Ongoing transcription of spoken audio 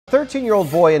13-year-old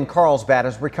boy in Carlsbad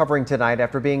is recovering tonight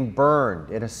after being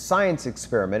burned in a science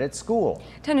experiment at school.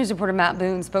 10 News reporter Matt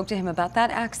Boone spoke to him about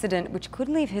that accident, which could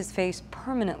leave his face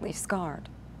permanently scarred.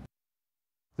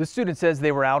 The student says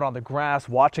they were out on the grass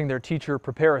watching their teacher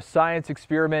prepare a science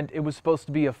experiment. It was supposed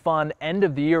to be a fun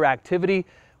end-of-the-year activity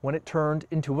when it turned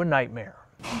into a nightmare.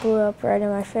 Blew up right in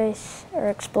my face, or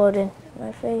exploded in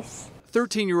my face.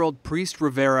 13-year-old Priest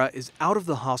Rivera is out of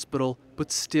the hospital,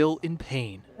 but still in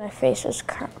pain. My face was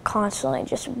constantly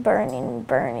just burning and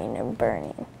burning and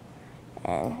burning,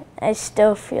 and I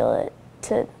still feel it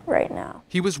to right now.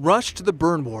 He was rushed to the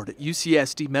burn ward at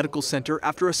UCSD Medical Center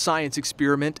after a science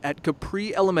experiment at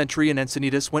Capri Elementary in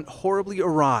Encinitas went horribly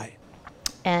awry.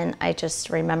 And I just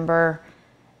remember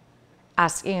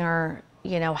asking her,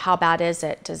 you know, how bad is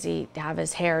it? Does he have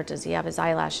his hair? Does he have his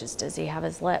eyelashes? Does he have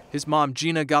his lip? His mom,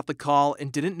 Gina, got the call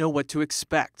and didn't know what to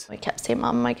expect. I kept saying,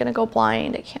 Mom, am I gonna go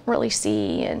blind? I can't really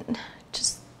see, and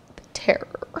just the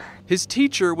terror. His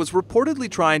teacher was reportedly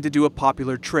trying to do a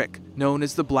popular trick known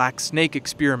as the black snake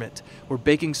experiment, where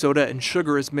baking soda and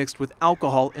sugar is mixed with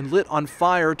alcohol and lit on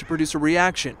fire to produce a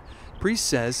reaction. Priest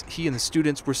says he and the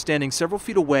students were standing several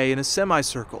feet away in a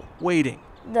semicircle, waiting.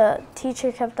 The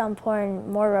teacher kept on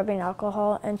pouring more rubbing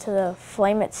alcohol into the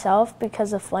flame itself because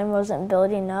the flame wasn't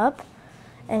building up,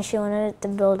 and she wanted it to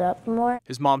build up more.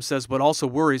 His mom says what also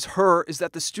worries her is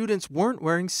that the students weren't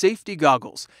wearing safety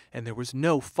goggles and there was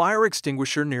no fire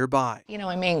extinguisher nearby. You know,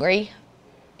 I'm angry.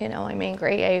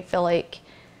 I feel like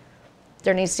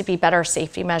there needs to be better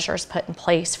safety measures put in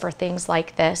place for things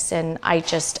like this, and I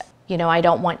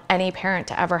don't want any parent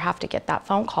to ever have to get that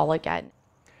phone call again.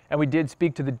 And we did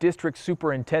speak to the district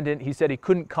superintendent. He said he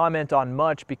couldn't comment on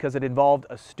much because it involved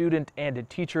a student and a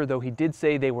teacher, though he did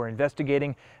say they were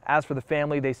investigating. As for the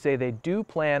family, they say they do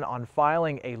plan on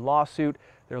filing a lawsuit.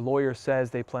 Their lawyer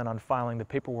says they plan on filing the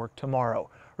paperwork tomorrow.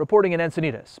 Reporting in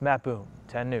Encinitas, Matt Boone,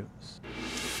 10 News.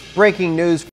 Breaking news.